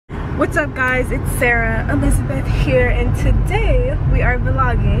What's up guys, it's Sarah Elizabeth here, and today we are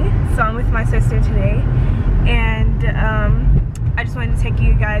vlogging. So I'm with my sister today, and I just wanted to take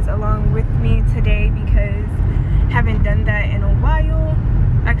you guys along with me today because I haven't done that in a while.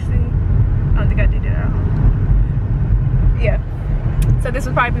 Actually, I don't think I did it at all. Yeah, so this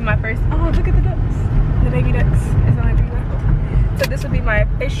would probably be my first. Oh, look at the ducks, the baby ducks. It's only 3 left. So this would be my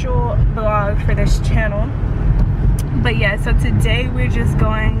official vlog for this channel. But yeah, so today we're just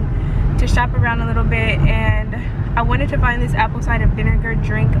going to shop around a little bit, and I wanted to find this apple cider vinegar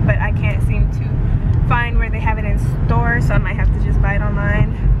drink, but I can't seem to find where they have it in store, so I might have to just buy it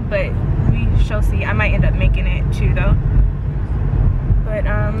online. But we shall see. I might end up making it too though. But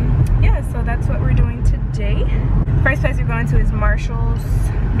yeah, so that's what we're doing today. First place we're going to is Marshall's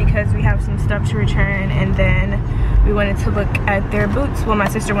because we have some stuff to return, and then we wanted to look at their boots. Well, my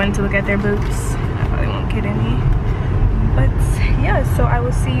sister wanted to look at their boots. I probably won't get any. But yeah, so I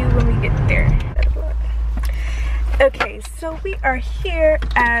will see you when we get there. Okay, so we are here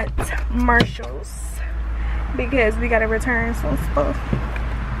at Marshall's because we gotta return some stuff.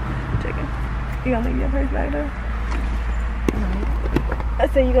 Chicken, you gonna leave your purse back there? I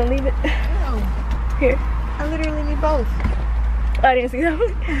said you gonna leave it? No. Here. I literally need both. Oh, I didn't see that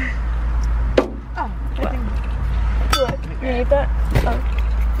one. Oh, What? What? You need that? Oh.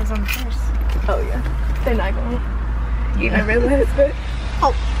 It's on the purse. Oh yeah. They're not going. You didn't realize, but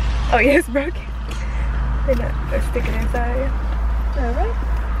oh yeah, it's broken. They're sticking inside. Alright.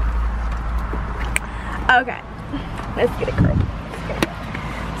 Okay. Let's get it, girl. Let's get it.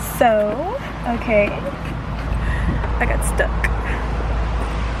 So, okay. I got stuck.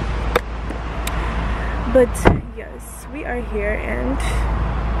 But yes, we are here, and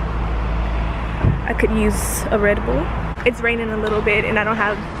I could use a Red Bull. It's raining a little bit, and I don't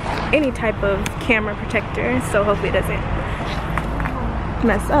have any type of camera protector, so hopefully it doesn't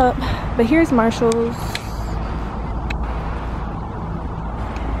mess up. But here's Marshall's,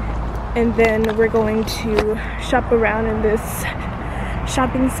 and then we're going to shop around in this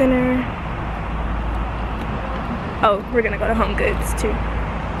shopping center. Oh, we're gonna go to Home Goods too,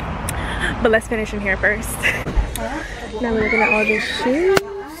 but let's finish in here first. Now we're looking at all these shoes.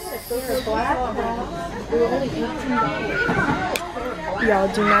 Y'all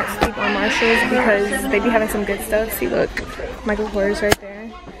do not sleep on Marshalls because they be having some good stuff. See, look, Michael Kors right there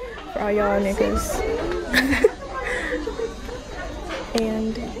for all y'all niggas.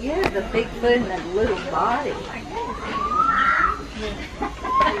 And yeah, the big foot and that little body.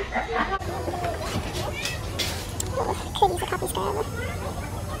 Could use a coffee scrub.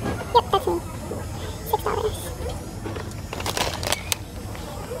 Yep, that's me. $6.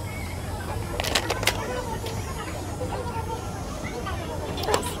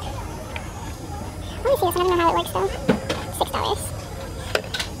 I don't know how it works though. $6.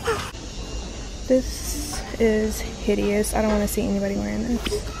 this is hideous. I don't want to see anybody wearing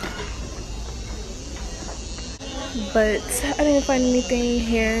this. But I didn't find anything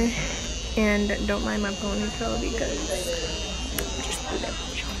here, and don't mind my ponytail because just do that.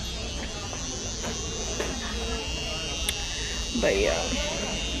 But yeah.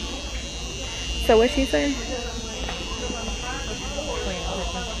 So what'd she say?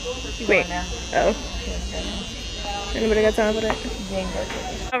 Wait. Oh. Anybody got time for that?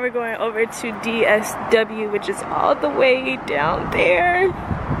 Now we're going over to DSW, which is all the way down there.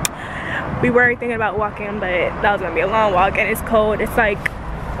 We were thinking about walking, but that was gonna be a long walk, and it's cold. It's like,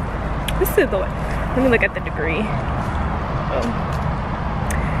 this is the way. Let me look at the degree. Oh.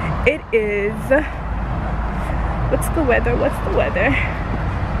 It is, what's the weather? What's the weather?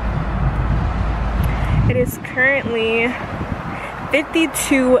 It is currently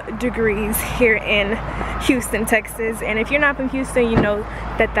 52 degrees here in Houston, Texas. And if you're not from Houston, you know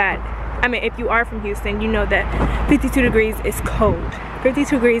I mean, if you are from Houston, you know that 52 degrees is cold.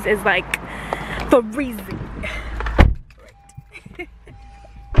 52 degrees is like freezing.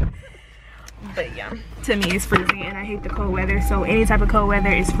 But yeah, to me it's freezing, and I hate the cold weather. So any type of cold weather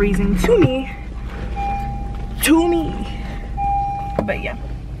is freezing to me. But yeah.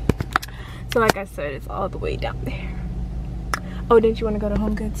 So like I said, it's all the way down there. Oh, didn't you want to go to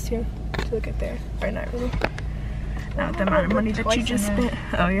Home Goods too? To look at there. Or not really. Not the amount of money that you just spent.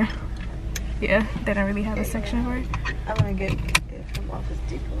 Oh yeah. Yeah, they don't really have a section for it. I'm gonna get it from Office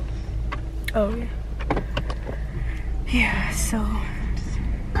Depot. Oh yeah. Yeah, so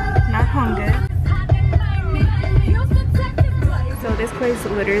not Home Goods. So this place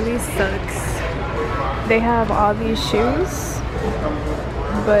literally sucks. They have all these shoes,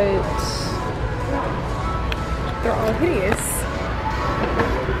 but they're all hideous.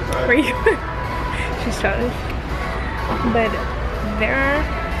 Where you? She's childish. But they're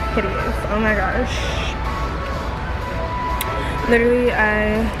hideous. Oh my gosh. Literally,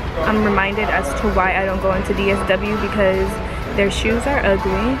 I'm reminded as to why I don't go into DSW, because their shoes are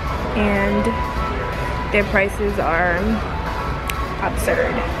ugly and their prices are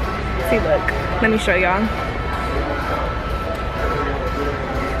absurd. See, look, let me show y'all.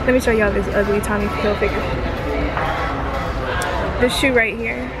 Let me show y'all this ugly Tommy Hilfiger. This shoe right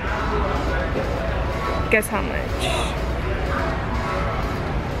here. Guess how much?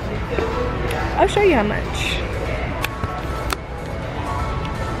 I'll show you how much.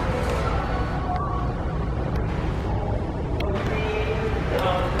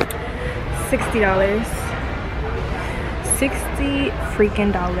 $60. $60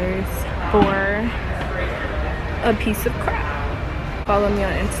 freaking dollars for a piece of crap. Follow me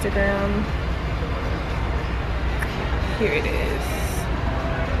on Instagram. Here it is.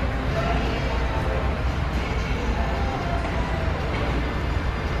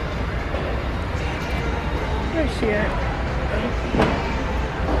 Where's she at?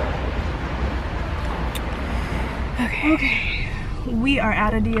 Okay. We are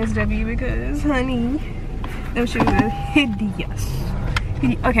out of DSW because, honey, those shoes are hideous.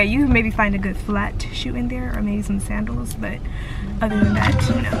 Okay, you maybe find a good flat shoe in there, or maybe some sandals, but other than that,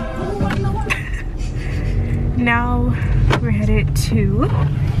 no. Now we're headed to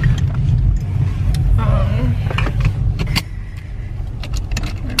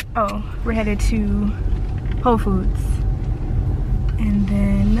we're headed to Whole Foods, and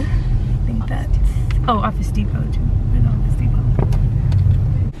then I think that's Office Depot too. Office Depot.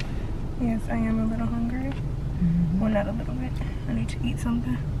 Yes, I am a little hungry. Well, not a little bit. I need to eat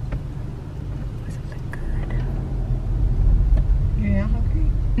something. Something good. You're not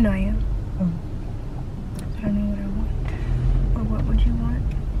hungry? No, I am. Oh. I don't know what I want. Or what would you want?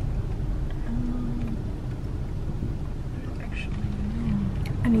 Actually,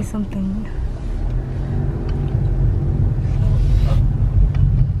 I need something.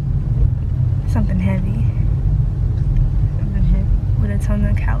 Something heavy. something heavy. With a ton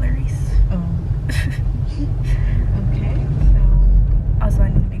of calories. Oh. Okay, so. Also, I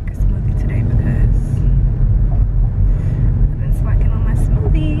need to make a smoothie today because I've been slacking on my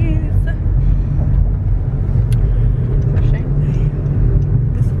smoothies.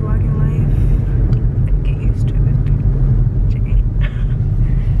 This vlogging life, I get used to it.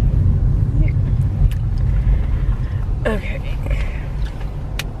 Okay.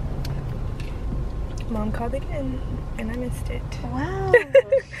 Mom called again, and I missed it. Wow.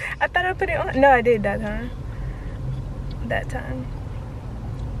 I thought I put it on. No, I did that time. That time.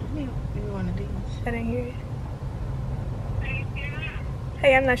 Maybe one of these. I didn't hear it.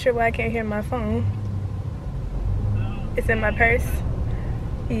 Hey, I'm not sure why I can't hear my phone. It's in my purse.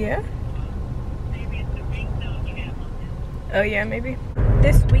 Yeah. Oh yeah, maybe.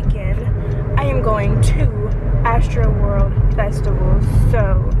 This weekend, I am going to Astro World Festival.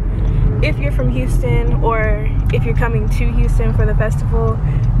 So, if you're from Houston, or if you're coming to Houston for the festival,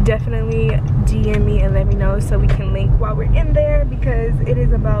 definitely DM me and let me know so we can link while we're in there, because it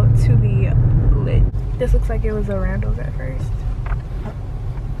is about to be lit. This looks like it was a Randall's at first.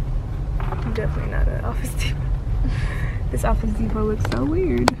 Definitely not an Office Depot. This Office Depot looks so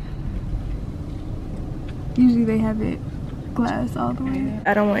weird. Usually they have it glass all the way.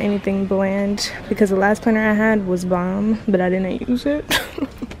 I don't want anything bland because the last planner I had was bomb, but I didn't use it.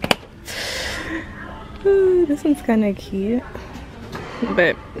 Ooh, this one's kind of cute,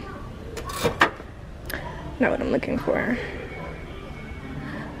 but not what I'm looking for.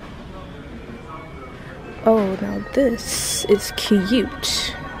 Oh, now this is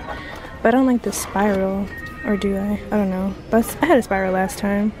cute, but I don't like the spiral, or do I? I don't know. But I had a spiral last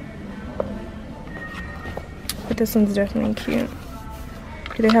time, but this one's definitely cute.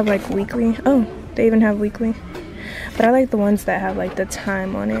 Do they have like weekly? Oh, they even have weekly, but I like the ones that have like the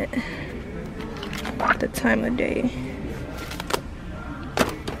time on it. The time of day.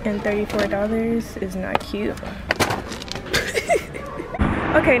 And $34 is not cute.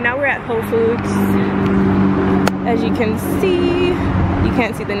 Okay, now we're at Whole Foods. As you can see, you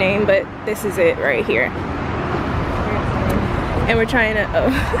can't see the name, but this is it right here. And we're trying to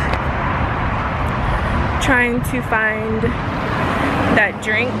find that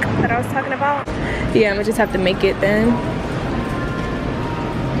drink that I was talking about. Yeah, I'm gonna just have to make it then.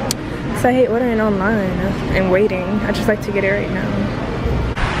 So I hate ordering online and waiting. I just like to get it right now.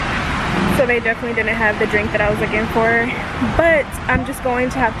 So they definitely didn't have the drink that I was looking for, but I'm just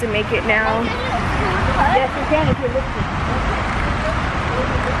going to have to make it now. Yes, you can if you're listening.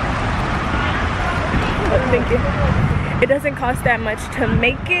 Oh, thank you. it doesn't cost that much to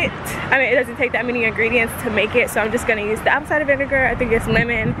make it. I mean, it doesn't take that many ingredients to make it, so I'm just gonna use the apple cider vinegar. I think it's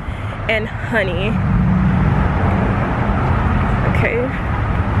lemon and honey. Okay.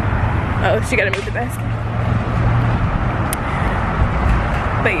 Oh, she gotta move the basket.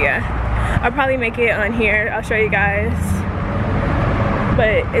 But yeah, I'll probably make it on here. I'll show you guys.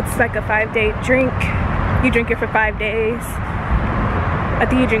 But it's like a 5-day drink. You drink it for 5 days. I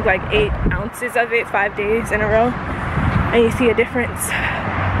think you drink like 8 ounces of it 5 days in a row, and you see a difference.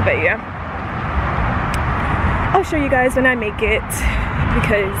 But yeah, I'll show you guys when I make it,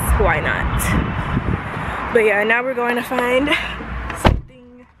 because why not? But yeah, now we're going to find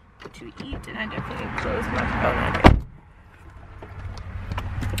something to eat, and I definitely closed my phone.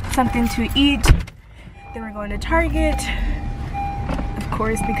 Something to eat. Then we're going to Target, of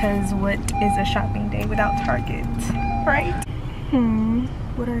course, because what is a shopping day without Target, right?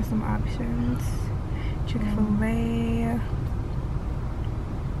 What are some options? Chick-fil-A,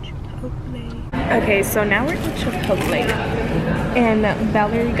 Chipotle. Okay, so now we're at Chipotle, and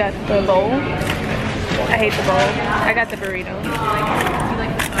Valerie got the bowl. I hate the bowl. I got the burrito,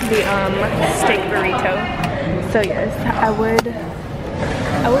 the steak burrito. So yes, I would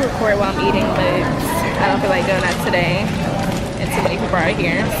record while I'm eating, but I don't feel like doing that today, and too many people are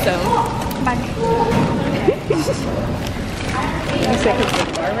here. So bye. You said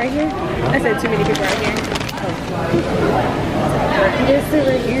people are right here? I said too many people are here. Just sit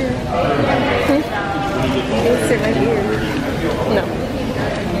right here. Just sit right here. No.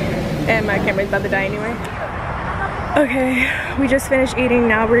 And my camera's about to die anyway. Okay, we just finished eating.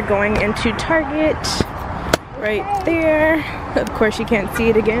 Now we're going into Target. Right there. Of course you can't see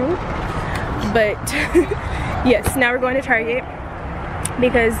it again. But yes, now we're going to Target,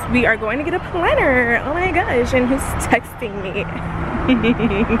 because we are going to get a planner. Oh my gosh, and who's texting me?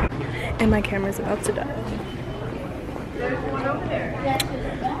 And my camera's about to die. There's one over there.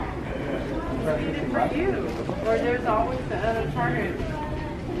 For you. Or there's always the other Target.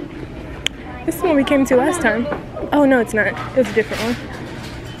 This is the one we came to last time. Oh no, it's not. It was a different one.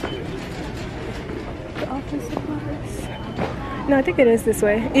 The office supplies. No, I think it is this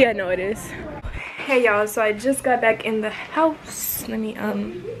way. Yeah, no, it is. Hey y'all, so I just got back in the house. Let me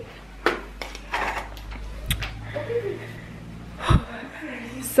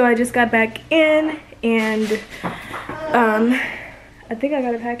so I just got back in, and I think I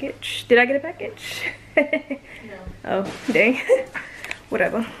got a package. Did I get a package? No. Oh, dang.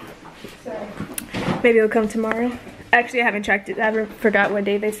 Whatever. Sorry. Maybe it'll come tomorrow. Actually, I haven't tracked it. I forgot what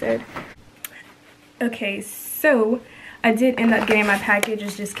day they said. Okay, so I did end up getting my package.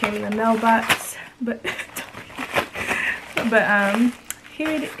 It just came in the mailbox. But here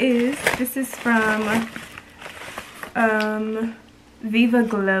it is. This is from Viva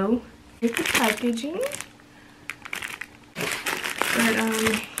Glow. Here's the packaging. But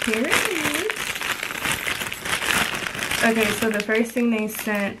here it is. Okay, so the first thing they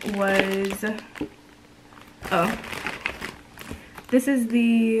sent was, oh, this is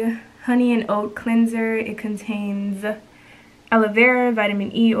the honey and oat cleanser. It contains aloe vera,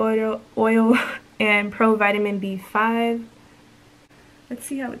 vitamin E oil and provitamin B5. Let's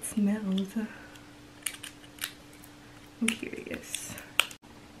see how it smells. I'm curious.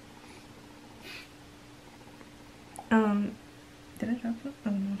 Did I drop it?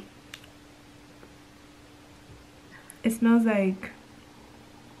 Oh no. It smells like,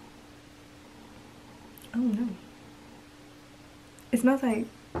 oh no. It smells like,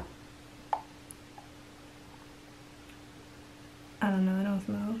 I don't know, it don't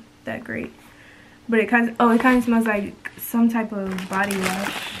smell that great. But it kind of smells like some type of body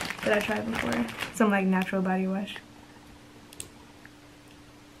wash that I tried before. Some like natural body wash.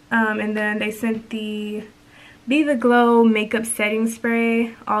 And then they sent the Viva Glow makeup setting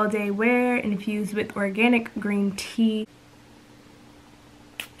spray, all day wear, infused with organic green tea.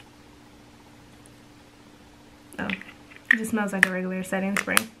 Oh, it just smells like a regular setting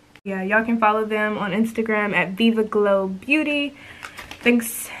spray. Yeah, y'all can follow them on Instagram at Viva Glow Beauty.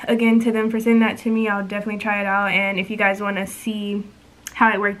 Thanks again to them for sending that to me. I'll definitely try it out, and if you guys want to see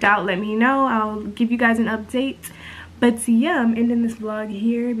how it worked out, let me know. I'll give you guys an update. But yeah, I'm ending this vlog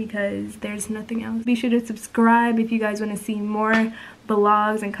here because there's nothing else. Be sure to subscribe if you guys want to see more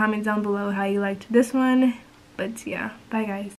vlogs, and comment down below how you liked this one. But yeah, bye guys.